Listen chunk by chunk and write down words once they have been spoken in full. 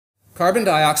Carbon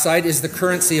dioxide is the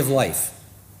currency of life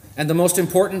and the most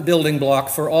important building block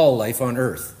for all life on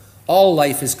Earth. All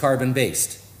life is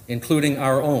carbon-based, including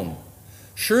our own.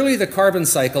 Surely the carbon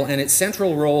cycle and its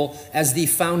central role as the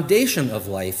foundation of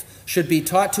life should be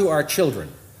taught to our children,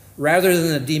 rather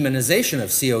than the demonization of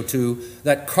CO2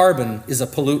 that carbon is a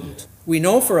pollutant. We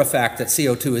know for a fact that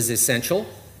CO2 is essential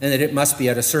and that it must be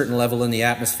at a certain level in the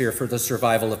atmosphere for the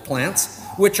survival of plants,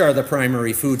 which are the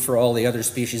primary food for all the other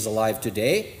species alive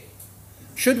today.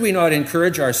 Should we not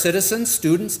encourage our citizens,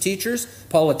 students, teachers,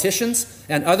 politicians,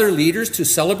 and other leaders to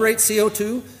celebrate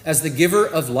CO2 as the giver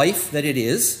of life that it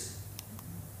is?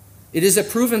 It is a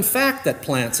proven fact that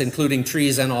plants, including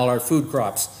trees and all our food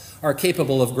crops, are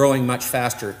capable of growing much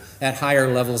faster at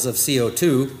higher levels of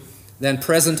CO2 than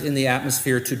present in the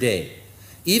atmosphere today.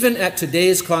 Even at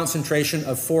today's concentration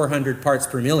of 400 parts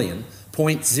per million,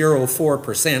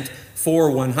 0.04%,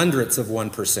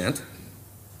 0.04%,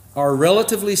 are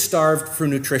relatively starved for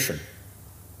nutrition.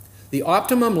 The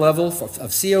optimum level of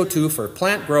CO2 for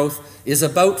plant growth is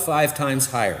about 5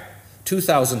 times higher,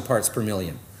 2,000 parts per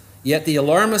million. Yet the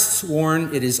alarmists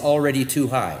warn it is already too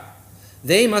high.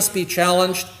 They must be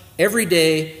challenged every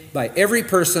day by every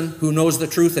person who knows the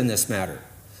truth in this matter.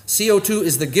 CO2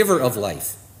 is the giver of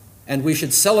life, and we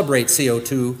should celebrate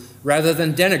CO2 rather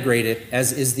than denigrate it,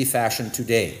 as is the fashion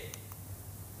today.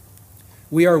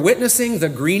 We are witnessing the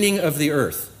greening of the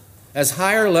Earth, as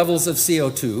higher levels of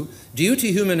CO2, due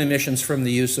to human emissions from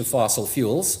the use of fossil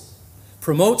fuels,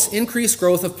 promotes increased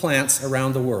growth of plants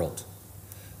around the world.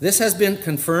 This has been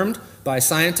confirmed by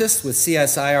scientists with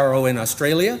CSIRO in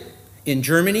Australia, in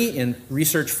Germany in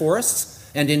research forests,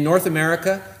 and in North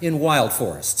America in wild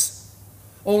forests.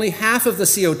 Only half of the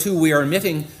CO2 we are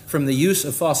emitting from the use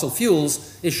of fossil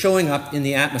fuels is showing up in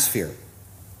the atmosphere.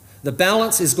 The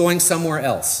balance is going somewhere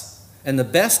else. And the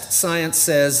best science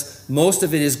says most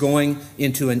of it is going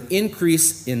into an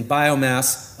increase in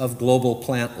biomass of global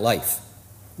plant life.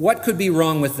 What could be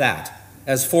wrong with that,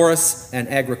 as forests and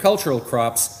agricultural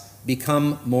crops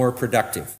become more productive?